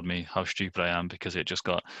 you told me how stupid I am because it just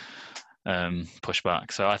got push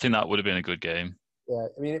back. So I think that would have been a good game. Yeah,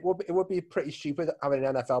 I mean, it would be pretty stupid having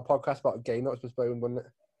an NFL podcast about a game that was postponed, wouldn't it?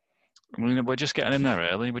 I mean, we're just getting in there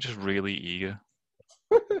early. We're just really eager.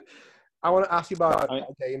 I want to ask you about a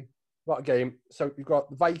game. What a game. So you've got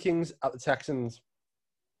the Vikings at the Texans.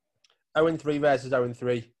 0-3 versus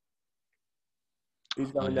 0-3.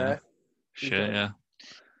 Who's going there? Sure, yeah.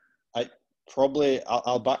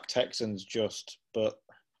 I'll back Texans but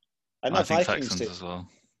I know think Vikings Texans as well.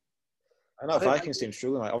 I know Vikings team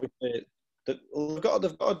struggling. Like, obviously, they've got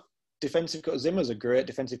a defensive coach. Zimmer's a great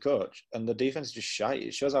defensive coach, and the defense is just shite.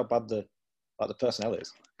 It shows how bad the personnel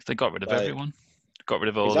is. They got rid of everyone. Got rid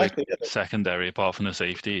of all the secondary apart from the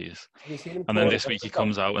safeties. And then this week he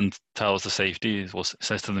comes out and tells the safeties,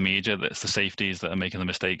 says to the media that it's the safeties that are making the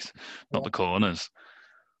mistakes, not the corners.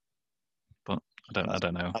 But I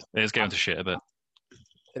don't know. It is going to shit a bit.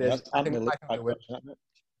 It is. I think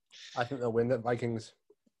they'll win the Vikings.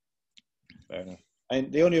 Fair enough.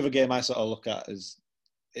 And the only other game I sort of look at is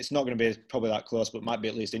it's not going to be probably that close, but might be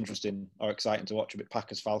at least interesting or exciting to watch a bit.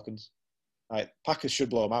 Packers-Falcons. Right, Packers should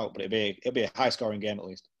blow them out, but it'll be a high-scoring game at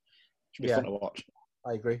least. Should be fun to watch.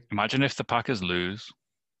 I agree. Imagine if the Packers lose.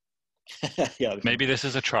 Yeah. Maybe this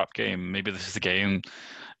is a trap game. Maybe this is the game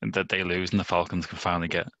that they lose and the Falcons can finally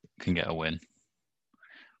get a win.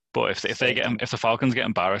 But if the Falcons get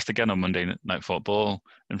embarrassed again on Monday Night Football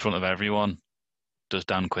in front of everyone, does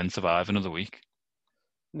Dan Quinn survive another week?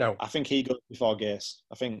 No, I think he goes before Gase.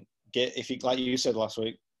 I think if he, like you said last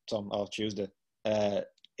week, Tom, or Tuesday,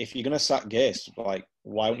 if you're going to sack Gase, like,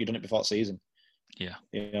 why haven't you done it before season? Yeah.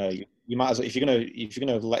 You know, you might as well, if you're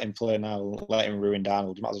gonna let him play now, let him ruin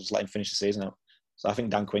Darnold, you might as well just let him finish the season out. So I think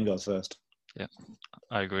Dan Quinn goes first. Yeah,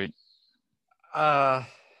 I agree. Don't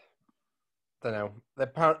know.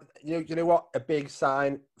 You know what? A big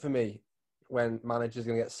sign for me when managers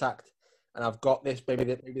going to get sacked, and I've got this maybe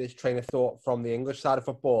this train of thought from the English side of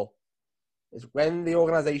football, is when the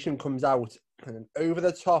organisation comes out and over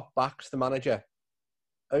the top backs the manager.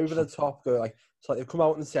 Over the top, go like they've come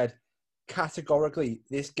out and said categorically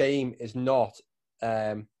this game is not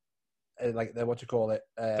like their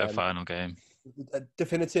final game,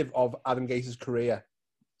 definitive of Adam Gase's career.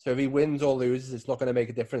 So if he wins or loses, it's not going to make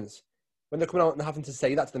a difference. When they're coming out and having to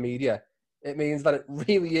say that to the media, it means that it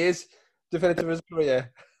really is definitive of his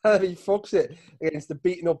career. And if he fucks it against the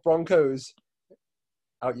beaten up Broncos,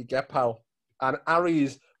 out you get, pal. And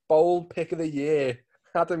Ari's bold pick of the year,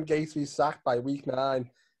 Adam Gase be sacked by week 9.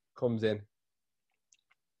 Comes in.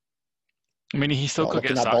 I mean, he still could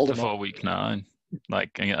get sacked before week 9,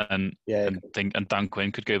 and Dan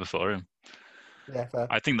Quinn could go before him. Yeah, fair.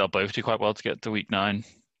 I think they'll both do quite well to get to week 9.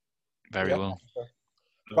 Very well.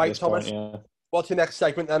 Right, Thomas. What's your next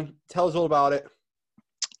segment then? Tell us all about it.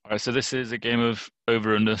 All right, so this is a game of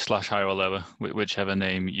over/under / higher or lower, whichever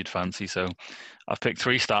name you'd fancy. So I've picked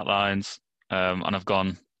 3 start lines, and I've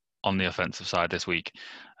gone on the offensive side this week.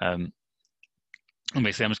 And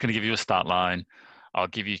basically, I'm just going to give you a stat line. I'll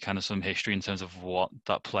give you kind of some history in terms of what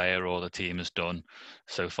that player or the team has done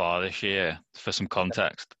so far this year for some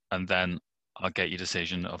context, and then I'll get your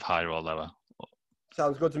decision of higher or lower.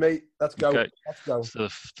 Sounds good to me. Let's go. Okay. Let's go. So the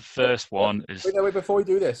first one is... Wait, before we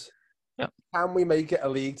do this, yeah. Can we make it a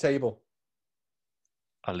league table?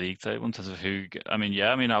 A league table in terms of who... I mean,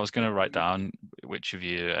 I was going to write down which of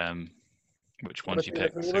you... which ones you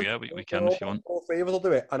picked. So yeah, we can if you want. All 3 of us will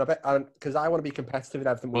do it, and I bet because I want to be competitive in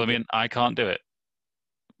everything. Well, I mean, I can't do it,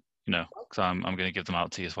 because I'm going to give them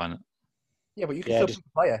out to you. Why not? Yeah, but you can still pick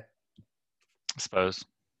the player. I suppose.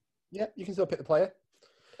 Yeah, you can still pick the player.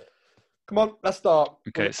 Come on, let's start.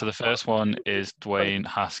 Okay, so the first one is Dwayne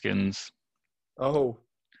Haskins. Oh.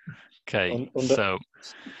 Okay, so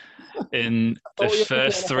in the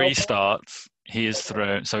first 3 starts, he has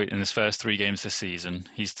thrown, so in his first 3 games this season,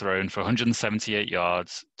 he's thrown for 178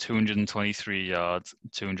 yards, 223 yards,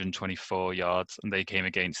 224 yards, and they came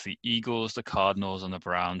against the Eagles, the Cardinals, and the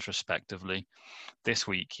Browns, respectively. This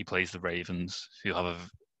week, he plays the Ravens, who have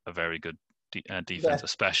a very good defense,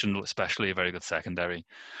 especially a very good secondary.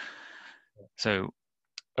 So,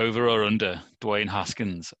 over or under, Dwayne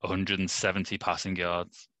Haskins, 170 passing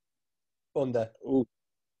yards. Under. Ooh,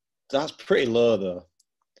 that's pretty low, though.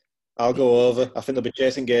 I'll go over. I think they'll be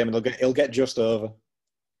chasing game and he'll get just over. Do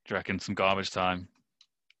you reckon some garbage time?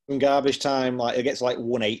 Some garbage time, like it gets like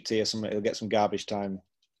 180 or something. He'll get some garbage time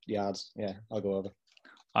yards. Yeah, I'll go over.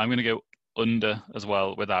 I'm going to go under as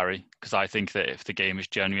well with Ari, because I think that if the game is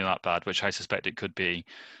genuinely that bad, which I suspect it could be,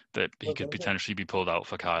 that he could potentially be pulled out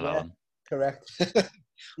for Kyle Allen. Correct.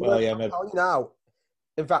 Well, yeah, maybe. I'm telling you now.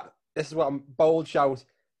 In fact, this is what I'm bold shout.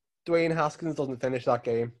 Dwayne Haskins doesn't finish that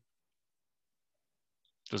game.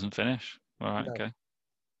 Doesn't finish? All right, No. okay.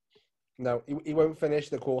 No, he won't finish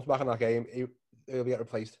the quarterback in that game. He'll get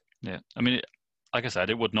replaced. Yeah, I mean, like I said,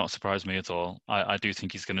 it would not surprise me at all. I do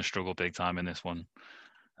think he's going to struggle big time in this one.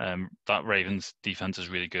 That Ravens defense is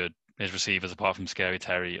really good. His receivers, apart from Scary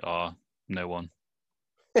Terry, are no one.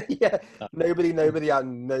 Yeah, nobody,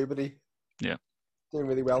 and nobody. Yeah, doing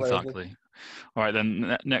really well. Exactly. All right,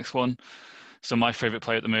 then next one. So my favourite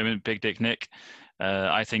player at the moment, Big Dick Nick.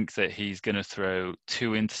 I think that he's going to throw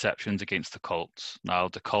 2 interceptions against the Colts. Now,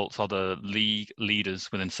 the Colts are the league leaders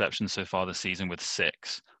with interceptions so far this season with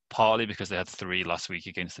 6, partly because they had 3 last week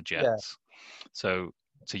against the Jets. Yeah. So,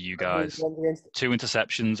 to you guys, 2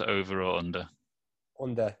 interceptions, over or under?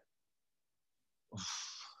 Under.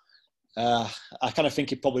 I kind of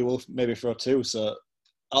think he probably will maybe throw 2, so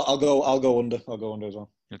I'll go under. I'll go under as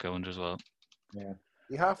well. You'll go under as well. Yeah.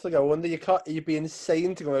 You have to go under. You'd be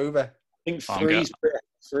insane to go over. I think three's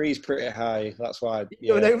pretty high. That's why.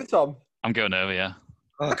 Yeah. Going over, Tom? I'm going over, yeah.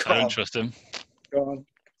 Oh, I don't trust him. Go on.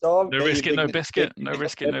 Tom, no biscuit, no biscuit. No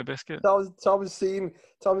biscuit, no biscuit. Tom's seen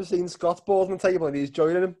Scott's balls on the table and he's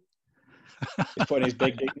joining him. He's putting his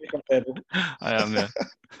big dick on the table. I am, yeah.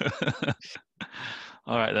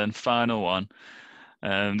 All right, then. Final one.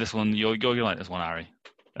 This one, you're going to like this one, Harry.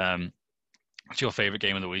 It's your favourite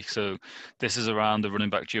game of the week. So this is around the running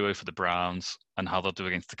back duo for the Browns and how they'll do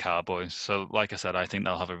against the Cowboys. So like I said, I think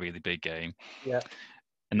they'll have a really big game. Yeah.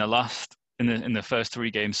 In the first 3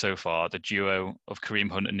 games so far, the duo of Kareem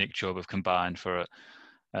Hunt and Nick Chubb have combined for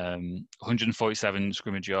 147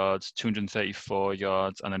 scrimmage yards, 234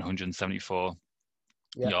 yards, and then 174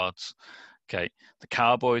 yards. Okay, the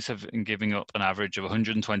Cowboys have been giving up an average of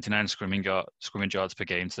 129 scrimmage yards per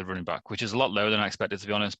game to the running back, which is a lot lower than I expected, to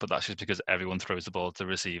be honest, but that's just because everyone throws the ball to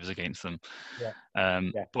receivers against them. Yeah.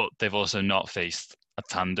 But they've also not faced a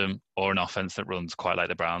tandem or an offense that runs quite like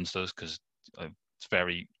the Browns does, because it's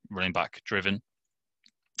very running back driven.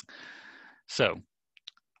 So,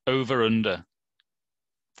 over-under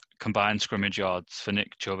combined scrimmage yards for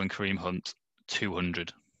Nick Chubb and Kareem Hunt,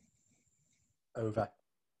 200. Over.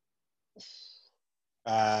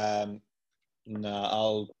 No,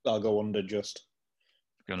 I'll go under just.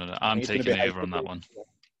 I'm taking over on that one.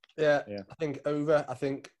 Yeah, I think over. I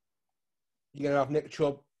think you're going to have Nick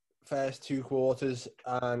Chubb first 2 quarters,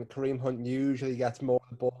 and Kareem Hunt usually gets more of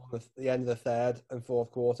the ball at the end of the 3rd and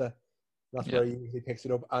 4th quarter. That's where he usually picks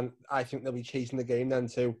it up, and I think they'll be chasing the game then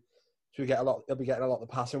too. So he'll be getting a lot of the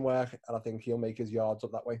passing work, and I think he'll make his yards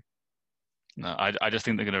up that way. No, I just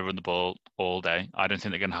think they're going to run the ball all day. I don't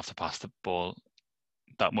think they're going to have to pass the ball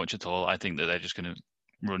that much at all. I think that they're just going to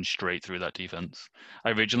run straight through that defense.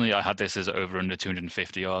 Originally, I had this as over under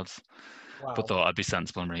 250 yards, but thought I'd be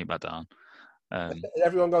sensible and bring it back down. Is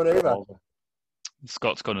everyone going over?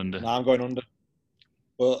 Scott's gone under. No, I'm going under.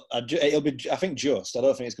 But it'll be. I think just. I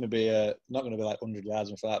don't think it's going to be not going to be like 100 yards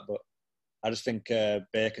and for that. But I just think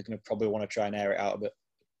Baker's going to probably want to try and air it out a bit.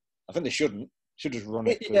 I think they shouldn't. Should just run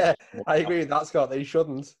it. Yeah, I agree with that, Scott. They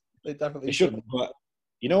shouldn't. They definitely shouldn't. But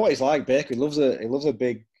you know what he's like, Baker. He loves a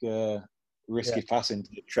big risky pass into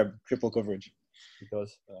triple coverage. He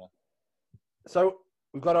does. So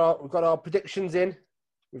we've got our predictions in.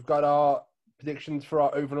 We've got our predictions for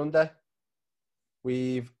our over and under.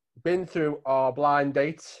 We've been through our blind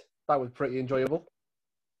dates. That was pretty enjoyable.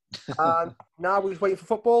 And now we're just waiting for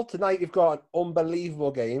football. Tonight we've got an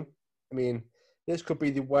unbelievable game. I mean, this could be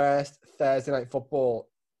the worst Thursday night football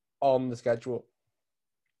on the schedule.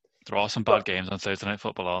 There are some bad games on Thursday night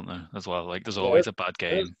football, aren't there, as well? Like, there's always a bad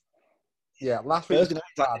game. Yeah, last week... Thursday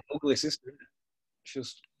night's like the ugly system.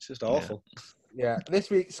 It's just awful. Yeah, this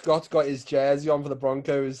week Scott's got his jersey on for the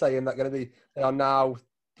Broncos, saying that they are now,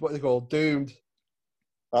 what they call, doomed.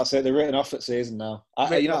 That's it. They're written off at season now. I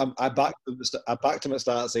backed them at the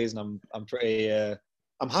start of the season. I'm pretty...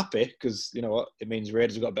 I'm happy because, you know what, it means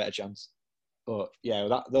Raiders have got a better chance. But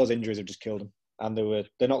yeah, those injuries have just killed them, and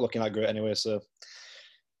they're not looking that great anyway. So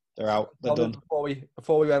they're out. They're done.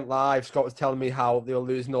 Before we went live, Scott was telling me how they were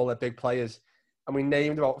losing all their big players, and we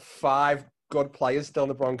named about 5 good players still on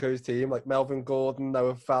the Broncos team, like Melvin Gordon,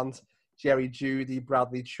 Noah Fant, Jerry Jeudy,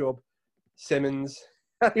 Bradley Chubb, Simmons.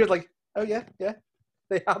 And he was like, "Oh yeah,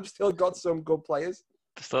 they have still got some good players.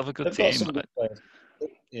 They still have a good team."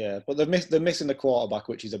 Yeah, but they're missing the quarterback,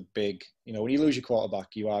 which is a big. You know, when you lose your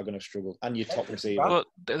quarterback, you are going to struggle, and your top receiver.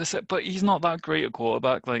 But he's not that great a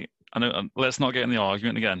quarterback. Like, I know. Let's not get in the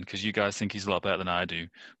argument again, because you guys think he's a lot better than I do.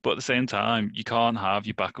 But at the same time, you can't have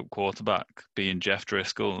your backup quarterback being Jeff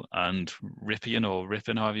Driscoll and Rippin,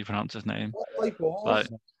 however you pronounce his name. Blake Bortles.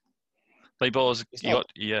 Blake Bortles,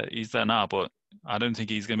 he's there now, but I don't think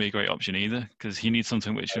he's going to be a great option either, because he needs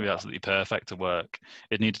something which will be absolutely perfect to work.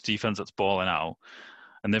 It needs a defense that's balling out.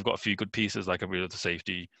 And they've got a few good pieces, like a real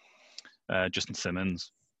safety. Justin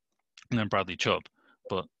Simmons, and then Bradley Chubb.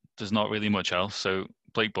 But there's not really much else. So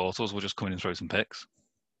Blake Bortles will just come in and throw some picks.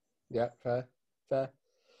 Yeah, fair.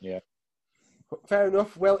 Yeah. Fair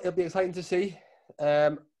enough. Well, it'll be exciting to see.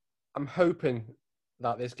 I'm hoping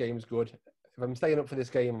that this game's good. If I'm staying up for this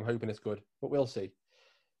game, I'm hoping it's good. But we'll see.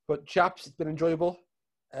 But chaps, it's been enjoyable.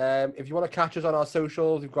 If you want to catch us on our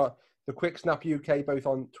socials, we've got the Quick Snap UK both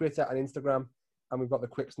on Twitter and Instagram, and we've got the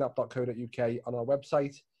quicksnap.co.uk on our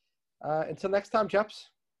website. Until next time, chaps.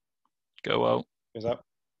 Go well. Goes up.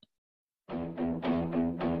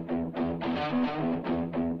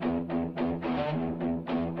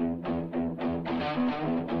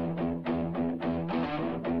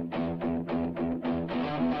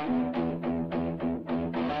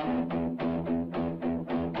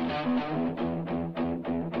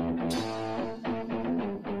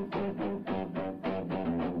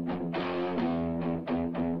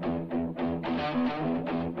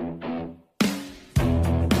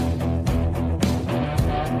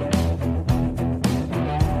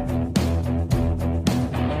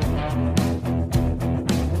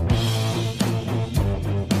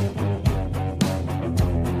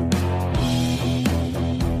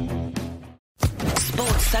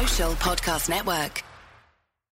 Podcast Network.